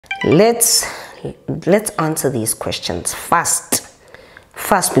Let's answer these questions fast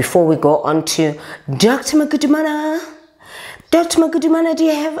before we go on to Dr. Magudumana. Dr. Magudumana, do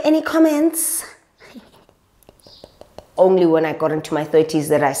you have any comments? Only when I got into my 30s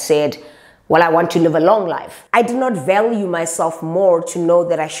that I said, well, I want to live a long life. I did not value myself more to know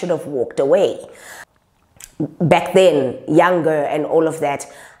that I should have walked away. Back then, younger and all of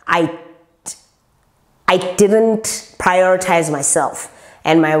that, I didn't prioritize myself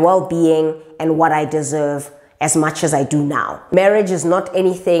and my well-being and what I deserve as much as I do now. Marriage is not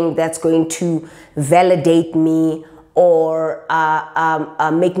anything that's going to validate me or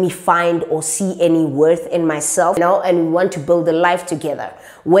make me find or see any worth in myself, you know, and we want to build a life together.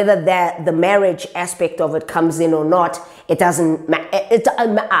 Whether the marriage aspect of it comes in or not, it doesn't matter. It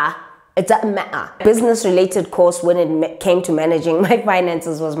doesn't matter. Business-related course when it came to managing my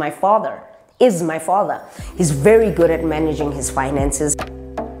finances was my father. Is my father. He's very good at managing his finances.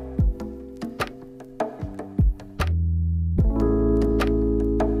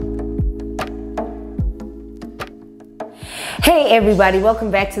 Hey everybody, welcome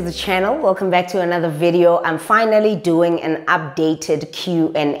back to the channel. Welcome back to another video. I'm finally doing an updated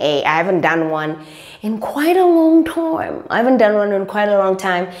Q&A. I haven't done one in quite a long time.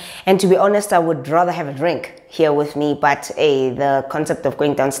 And to be honest, I would rather have a drink here with me, but the concept of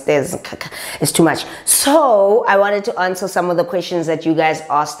going downstairs is too much. So I wanted to answer some of the questions that you guys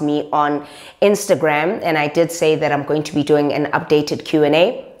asked me on Instagram, and I did say that I'm going to be doing an updated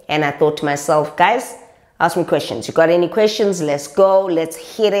Q&A, and I thought to myself, guys, ask me questions. You got any questions? Let's go.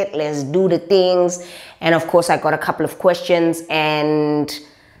 Let's hit it. Let's do the things. And of course, I got a couple of questions and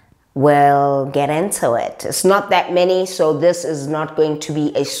we'll get into it. It's not that many, so this is not going to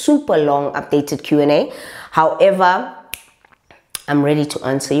be a super long updated Q&A. However, I'm ready to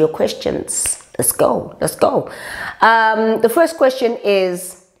answer your questions. Let's go. Let's go. The first question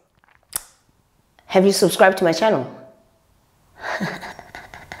is, have you subscribed to my channel?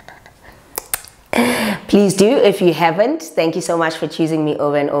 Please do if you haven't. Thank you so much for choosing me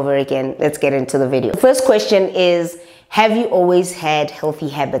over and over again. Let's get into the video. The first question is, have you always had healthy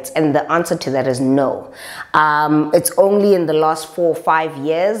habits? And the answer to that is no. It's only in the last 4 or 5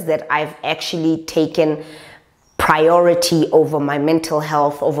 years that I've actually taken priority over my mental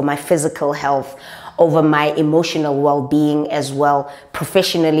health, over my physical health, over my emotional well-being as well,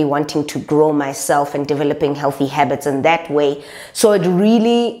 professionally wanting to grow myself and developing healthy habits in that way. So it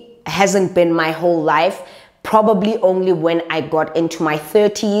really hasn't been my whole life. Probably only when I got into my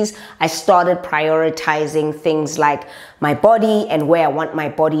 30s, I started prioritizing things like my body and where I want my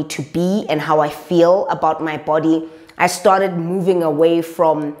body to be and how I feel about my body. I started moving away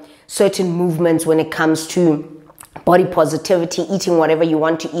from certain movements when it comes to body positivity, eating whatever you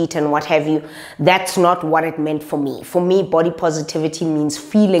want to eat and what have you. That's not what it meant for me. For me, body positivity means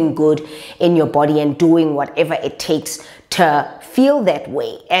feeling good in your body and doing whatever it takes to feel that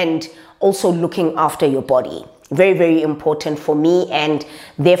way, and also looking after your body. Very, very important for me, and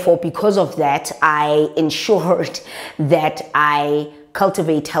therefore because of that, I ensured that I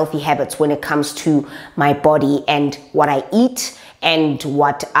cultivate healthy habits when it comes to my body and what I eat and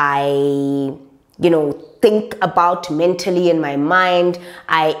what I, think about mentally in my mind.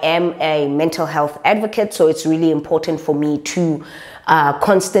 I am a mental health advocate, so it's really important for me to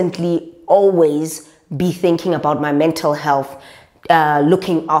constantly always be thinking about my mental health,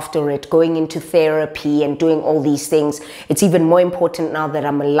 looking after it, going into therapy and doing all these things. It's even more important now that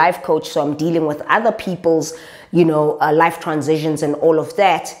I'm a life coach, so I'm dealing with other people's, life transitions and all of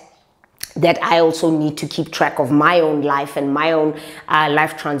that, that I also need to keep track of my own life and my own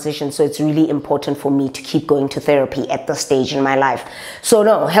life transition. So it's really important for me to keep going to therapy at this stage in my life. So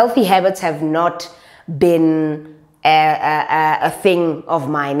no, healthy habits have not been a thing of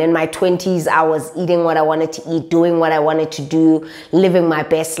mine. In my 20s, I was eating what I wanted to eat, doing what I wanted to do, living my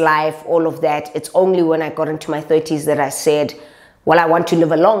best life, all of that. It's only when I got into my 30s that I said, well, I want to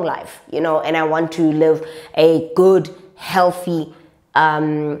live a long life, and I want to live a good, healthy,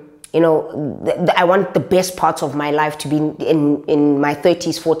 I want the best parts of my life to be in my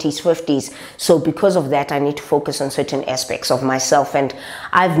 30s, 40s, 50s. So because of that, I need to focus on certain aspects of myself. And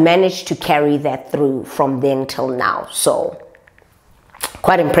I've managed to carry that through from then till now. So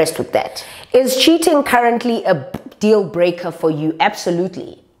quite impressed with that. Is cheating currently a deal breaker for you?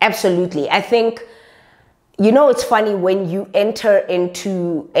 Absolutely. Absolutely. I think, it's funny when you enter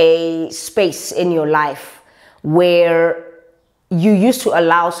into a space in your life where you used to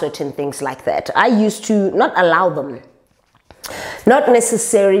allow certain things like that. I used to not allow them. Not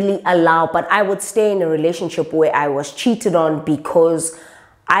necessarily allow, but I would stay in a relationship where I was cheated on because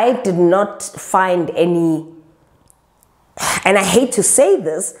I did not find any, and I hate to say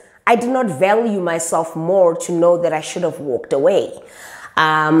this, I did not value myself more to know that I should have walked away.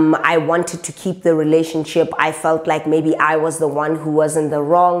 I wanted to keep the relationship. I felt like maybe I was the one who was in the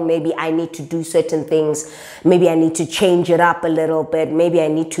wrong. Maybe I need to do certain things. Maybe I need to change it up a little bit. Maybe I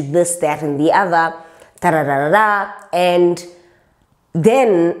need to this, that, and the other. And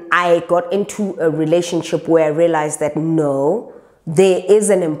then I got into a relationship where I realized that no, there is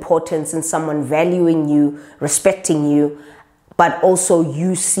an importance in someone valuing you, respecting you, but also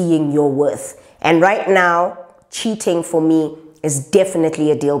you seeing your worth. And right now, cheating for me is definitely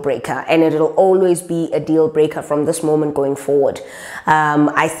a deal breaker, and it'll always be a deal breaker from this moment going forward.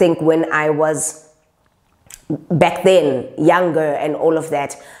 I think when I was back then younger and all of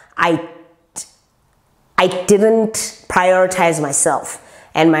that, I didn't prioritize myself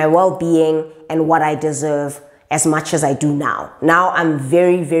and my well-being and what I deserve as much as I do now. Now I'm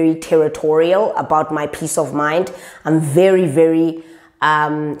very, very territorial about my peace of mind. I'm very, very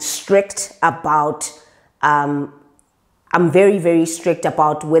strict about I'm very, very strict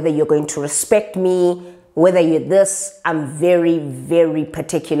about whether you're going to respect me, whether you're this. I'm very, very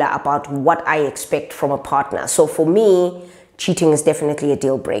particular about what I expect from a partner. So for me, cheating is definitely a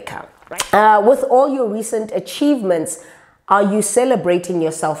deal breaker. With all your recent achievements, are you celebrating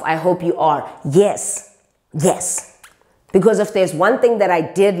yourself? I hope you are. Yes. Yes. Because if there's one thing that I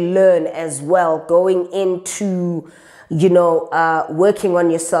did learn as well going into working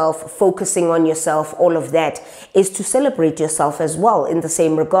on yourself, focusing on yourself, all of that, is to celebrate yourself as well in the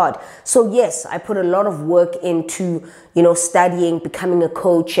same regard. So yes, I put a lot of work into, studying, becoming a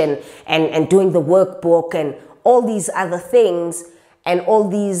coach and doing the workbook and all these other things and all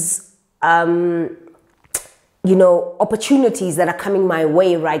these, opportunities that are coming my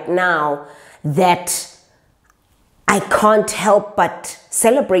way right now that I can't help but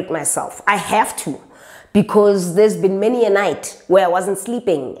celebrate myself. I have to. Because there's been many a night where I wasn't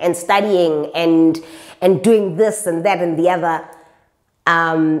sleeping and studying and doing this and that and the other.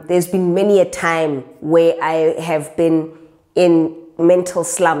 There's been many a time where I have been in mental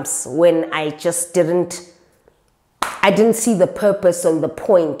slumps when I just didn't see the purpose and the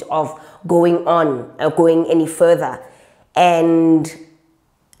point of going on or going any further. And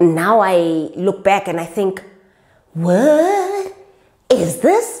now I look back and I think, what? Is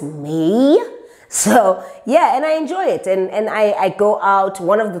this me? So yeah, and I enjoy it, and I go out.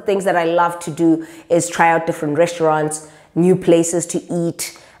 One of the things that I love to do is try out different restaurants, new places to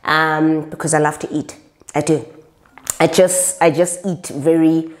eat, because I love to eat. I do. I just eat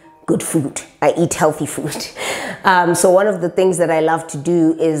very good food. I eat healthy food. So one of the things that I love to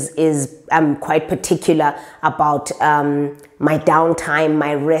do is I'm quite particular about my downtime,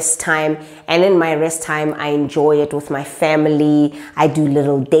 my rest time. And in my rest time, I enjoy it with my family. I do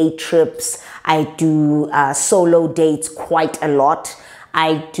little day trips. I do solo dates quite a lot.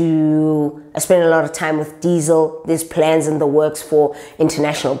 I spend a lot of time with Diesel. There's plans in the works for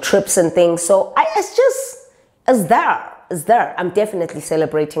international trips and things. So it's there. I'm definitely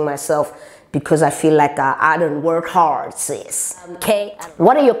celebrating myself because I feel like I don't work hard, sis. Okay.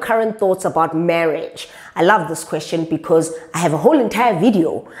 What are your current thoughts about marriage? I love this question because I have a whole entire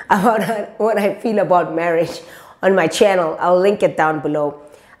video about what I feel about marriage on my channel. I'll link it down below.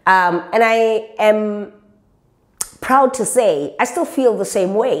 And I am proud to say I still feel the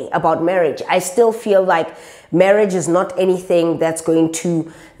same way about marriage. I still feel like marriage is not anything that's going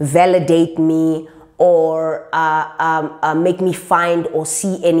to validate me or make me find or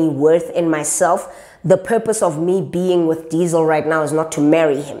see any worth in myself. The purpose of me being with Diesel right now is not to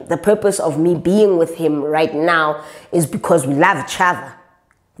marry him. The purpose of me being with him right now is because we love each other.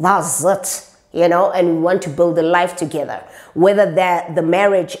 That's it. And we want to build a life together. Whether the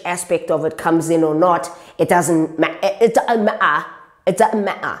marriage aspect of it comes in or not, it doesn't matter. It doesn't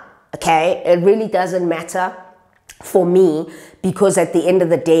matter. Okay? It really doesn't matter for me because at the end of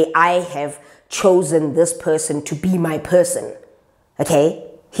the day, I have chosen this person to be my person. Okay?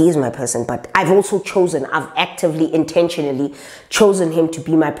 He is my person, but I've actively, intentionally chosen him to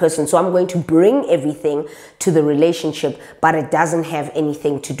be my person. So I'm going to bring everything to the relationship, but it doesn't have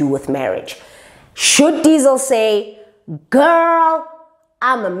anything to do with marriage. Should Diesel say, girl,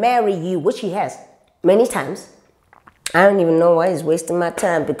 I'ma marry you, which he has many times. I don't even know why he's wasting my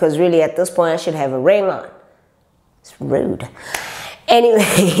time because really at this point I should have a ring on. It's rude.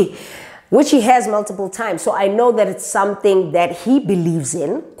 Anyway, which he has multiple times. So I know that it's something that he believes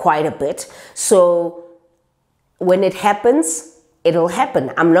in quite a bit. So when it happens, it'll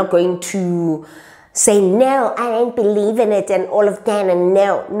happen. I'm not going to say, no, I don't believe in it and all of that and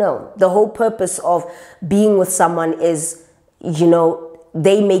no. The whole purpose of being with someone is,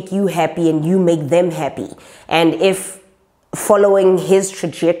 they make you happy and you make them happy. And if following his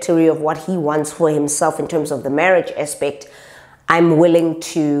trajectory of what he wants for himself in terms of the marriage aspect, I'm willing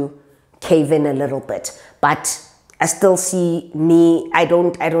to cave in a little bit. But I still see I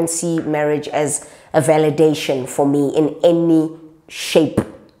don't see marriage as a validation for me in any shape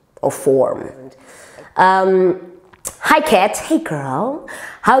or form. Hi Kat, hey girl.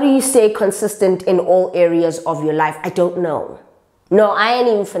 How do you stay consistent in all areas of your life? I don't know. No, I ain't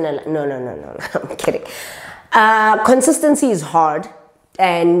even finna. No. I'm kidding. Consistency is hard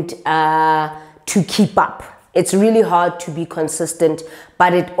and to keep up. It's really hard to be consistent,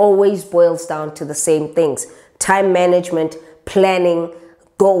 but it always boils down to the same things. Time management, planning,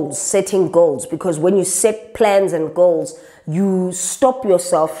 goals, setting goals. Because when you set plans and goals, you stop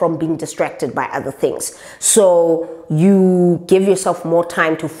yourself from being distracted by other things. So you give yourself more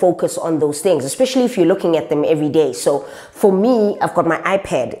time to focus on those things, especially if you're looking at them every day. So for me, I've got my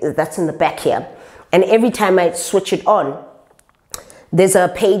iPad that's in the back here. And every time I switch it on, there's a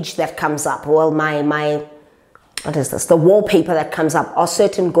page that comes up. Well, what is this? The wallpaper that comes up are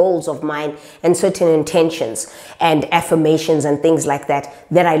certain goals of mine and certain intentions and affirmations and things like that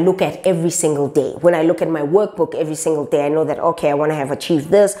I look at every single day. When I look at my workbook every single day, I know that, okay, I want to have achieved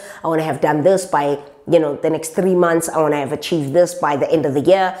this. I want to have done this by, the next 3 months. I want to have achieved this by the end of the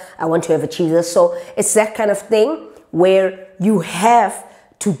year. I want to have achieved this. So it's that kind of thing where you have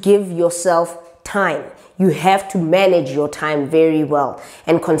to give yourself time. You have to manage your time very well.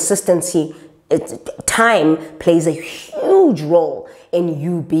 And consistency, time plays a huge role in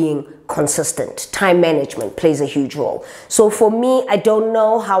you being consistent. Time management plays a huge role. So for me, I don't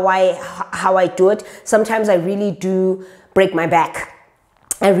know how I do it. Sometimes I really do break my back.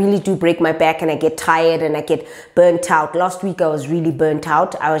 I really do break my back and I get tired and I get burnt out. Last week I was really burnt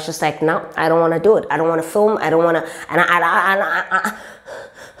out. I was just like, no, I don't want to do it. I don't want to film. I don't want to, and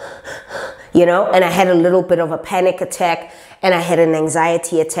I had a little bit of a panic attack and I had an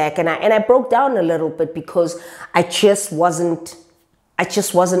anxiety attack and I broke down a little bit because I just wasn't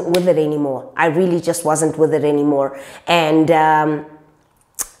with it anymore. I really just wasn't with it anymore. And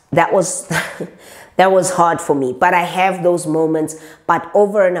that was that was hard for me. But I have those moments. But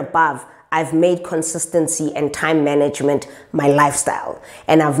over and above, I've made consistency and time management my lifestyle.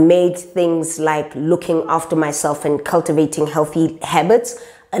 And I've made things like looking after myself and cultivating healthy habits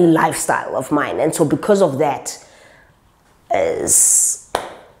a lifestyle of mine. And so because of that, that's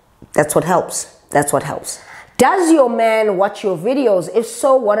what helps. That's what helps. Does your man watch your videos? If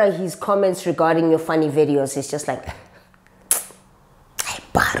so, what are his comments regarding your funny videos? He's just like, hey,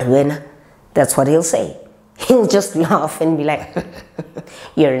 Barwin. That's what he'll say. He'll just laugh and be like,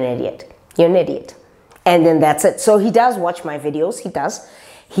 you're an idiot. You're an idiot. And then that's it. So he does watch my videos. He does.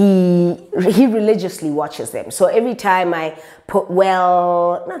 He religiously watches them. So every time I put,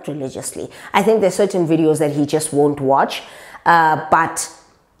 well, not religiously. I think there's certain videos that he just won't watch. But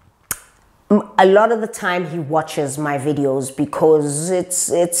a lot of the time he watches my videos because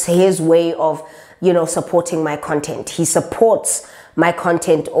it's his way of, supporting my content. He supports my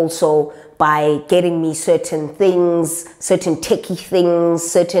content also by getting me certain things, certain techie things,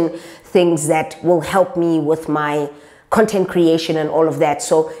 certain things that will help me with my content creation and all of that.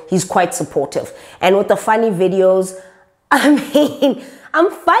 So he's quite supportive. And with the funny videos, I'm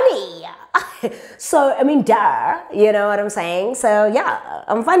funny. So, duh, you know what I'm saying? So yeah,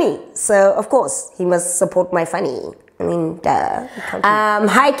 I'm funny. So of course he must support my funny. Duh.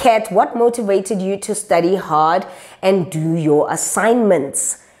 Hi Kat, what motivated you to study hard and do your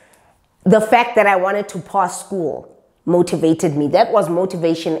assignments? The fact that I wanted to pass school motivated me. That was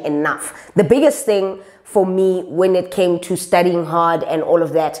motivation enough. The biggest thing for me when it came to studying hard and all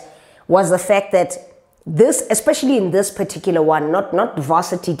of that was the fact that this, especially in this particular one, not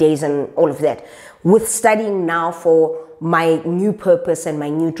varsity days and all of that, with studying now for my new purpose and my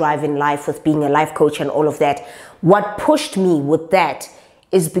new drive in life with being a life coach and all of that, what pushed me with that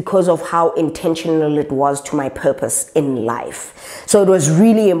is because of how intentional it was to my purpose in life. So it was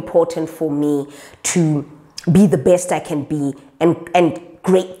really important for me to be the best I can be and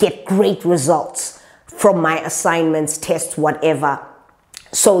get great results from my assignments, tests, whatever,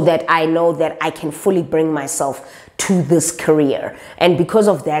 so that I know that I can fully bring myself to this career. And because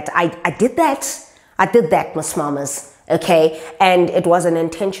of that, I did that. I did that, Miss Mamas, okay? And it was an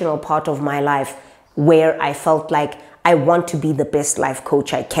intentional part of my life where I felt like I want to be the best life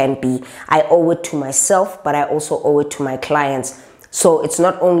coach I can be. I owe it to myself, but I also owe it to my clients. So it's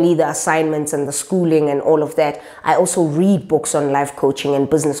not only the assignments and the schooling and all of that. I also read books on life coaching and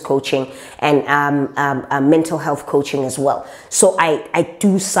business coaching and mental health coaching as well. So I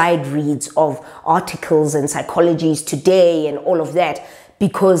do side reads of articles and Psychologies Today and all of that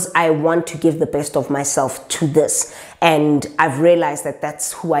because I want to give the best of myself to this. And I've realized that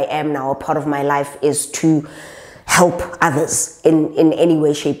that's who I am now. A part of my life is to help others in any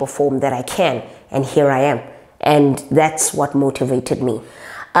way, shape, or form that I can. And here I am. And that's what motivated me.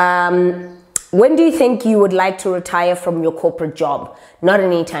 When do you think you would like to retire from your corporate job? Not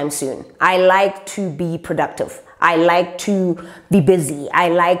anytime soon. I like to be productive. I like to be busy. I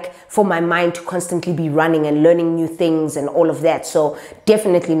like for my mind to constantly be running and learning new things and all of that. So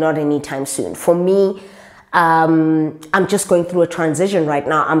definitely not anytime soon. For me, I'm just going through a transition right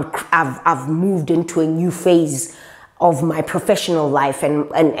now. I've moved into a new phase of my professional life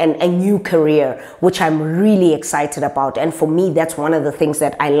and a new career, which I'm really excited about. And for me, that's one of the things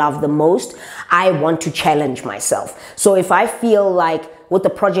that I love the most. I want to challenge myself. So if I feel like with the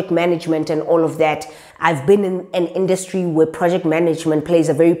project management and all of that, I've been in an industry where project management plays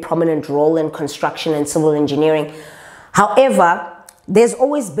a very prominent role in construction and civil engineering. However, there's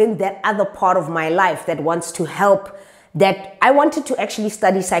always been that other part of my life that wants to help, that I wanted to actually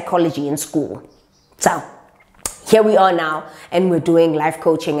study psychology in school. So here we are now, and we're doing life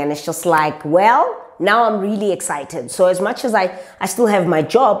coaching, and it's just like, well, now I'm really excited. So as much as I still have my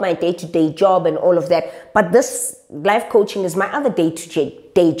job, my day-to-day job and all of that, but this life coaching is my other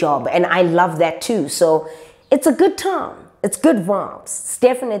day-to-day job, and I love that too. So it's a good time. It's good vibes. It's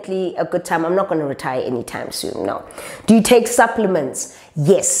definitely a good time. I'm not going to retire anytime soon, no. Do you take supplements?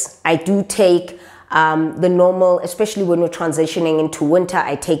 Yes, I do take the normal, especially when we're transitioning into winter.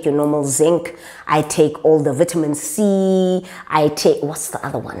 I take your normal zinc. I take all the vitamin C. I take, what's the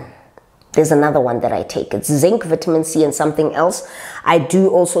other one? There's another one that I take. It's zinc, vitamin C, and something else. I do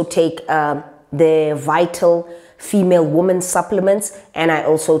also take the Vital Female Woman supplements, and I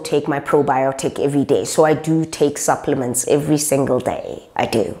also take my probiotic every day. So I do take supplements every single day. I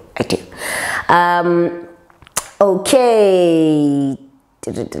do. Okay.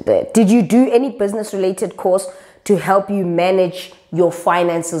 Did you do any business related course to help you manage your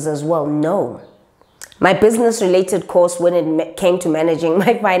finances as well? No. My business related course when it came to managing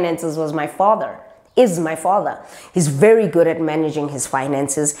my finances was my father. He's very good at managing his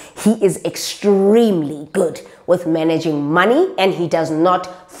finances. He is extremely good with managing money, and he does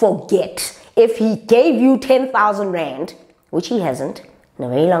not forget. If he gave you 10,000 Rand, which he hasn't in a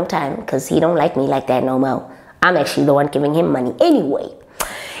very long time because he don't like me like that no more. I'm actually the one giving him money anyway.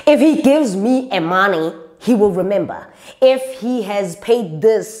 If he gives me a money, he will remember. If he has paid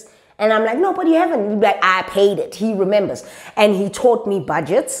this, and I'm like, no, but you haven't. He'll be like, I paid it. He remembers. And he taught me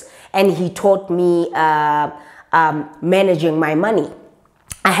budgets, and he taught me managing my money.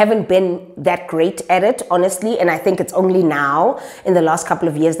 I haven't been that great at it, honestly, and I think it's only now, in the last couple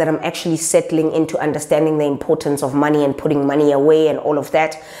of years, that I'm actually settling into understanding the importance of money and putting money away and all of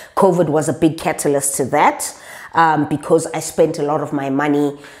that. COVID was a big catalyst to that. Because I spent a lot of my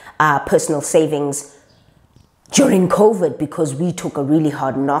money, personal savings, during COVID, because we took a really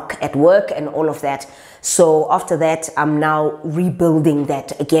hard knock at work and all of that. So after that, I'm now rebuilding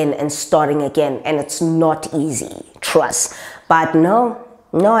that again and starting again. And it's not easy, trust. But no,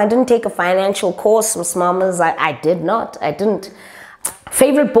 I didn't take a financial course, Miss Mamas. I didn't.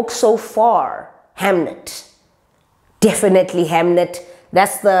 Favorite book so far? Hamnet. Definitely Hamnet.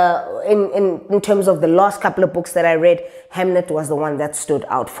 That's the, in terms of the last couple of books that I read, Hamnet was the one that stood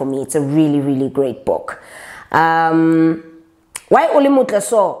out for me. It's a really, really great book. Why Ulimutle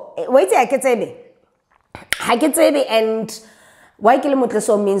so? Wait, I can say and why Kilimutla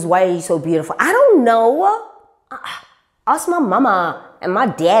so means why are you so beautiful? I don't know. Ask my mama and my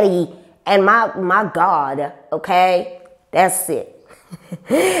daddy and my God, okay? That's it.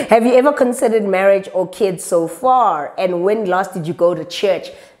 Have you ever considered marriage or kids so far? And when last did you go to church?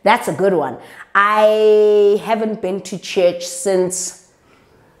 That's a good one. I haven't been to church since,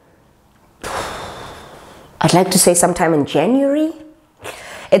 I'd like to say sometime in January.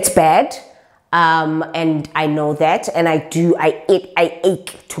 It's bad. And I know that, and I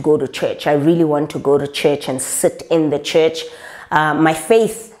ache to go to church. I really want to go to church and sit in the church. My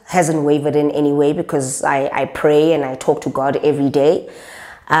faith hasn't wavered in any way because I pray and I talk to God every day.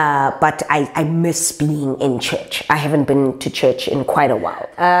 But I miss being in church. I haven't been to church in quite a while.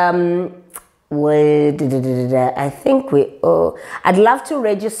 I think I'd love to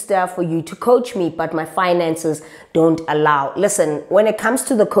register for you to coach me, but my finances don't allow. Listen, when it comes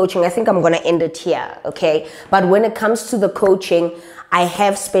to the coaching, I think I'm going to end it here, okay? But when it comes to the coaching, I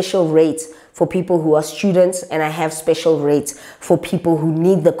have special rates for people who are students, and I have special rates for people who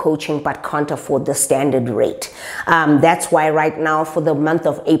need the coaching but can't afford the standard rate. That's why right now for the month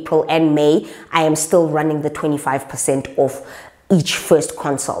of April and May, I am still running the 25% off each first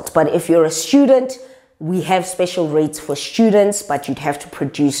consult. But if you're a student, we have special rates for students, but you'd have to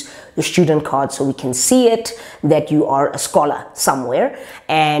produce your student card so we can see it, that you are a scholar somewhere.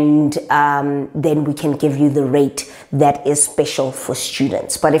 And then we can give you the rate that is special for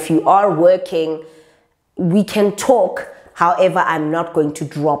students. But if you are working, we can talk. However, I'm not going to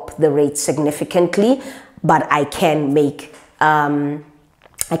drop the rate significantly, but I can make,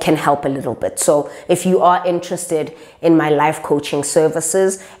 I can help a little bit. So if you are interested in my life coaching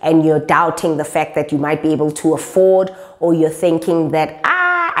services and you're doubting the fact that you might be able to afford, or you're thinking that,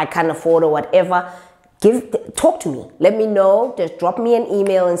 I can't afford or whatever, talk to me. Let me know. Just drop me an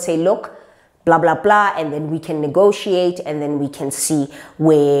email and say, look, blah, blah, blah, and then we can negotiate, and then we can see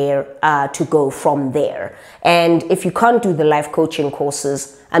where to go from there. And if you can't do the life coaching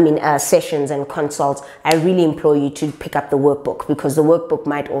courses, sessions and consults, I really implore you to pick up the workbook, because the workbook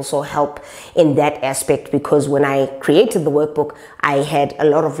might also help in that aspect, because when I created the workbook, I had a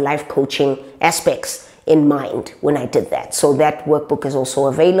lot of life coaching aspects in mind when I did that. So that workbook is also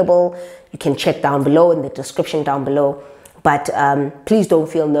available. You can check down below in the description down below. But please don't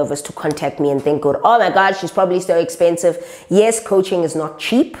feel nervous to contact me and think, oh my God, she's probably so expensive. Yes, coaching is not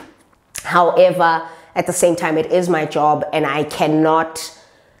cheap. However, at the same time, it is my job, and I cannot,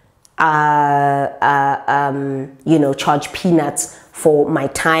 charge peanuts for my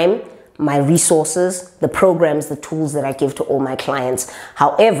time, my resources, the programs, the tools that I give to all my clients.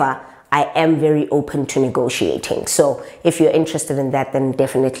 However, I am very open to negotiating. So if you're interested in that, then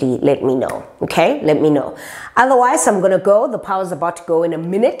definitely let me know. Okay, let me know. Otherwise, I'm gonna go. The power's about to go in a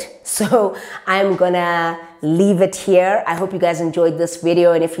minute. So I'm gonna leave it here. I hope you guys enjoyed this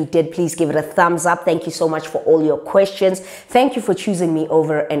video. And if you did, please give it a thumbs up. Thank you so much for all your questions. Thank you for choosing me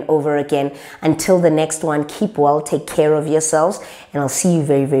over and over again. Until the next one, keep well, take care of yourselves, and I'll see you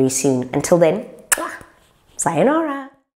very, very soon. Until then, sayonara.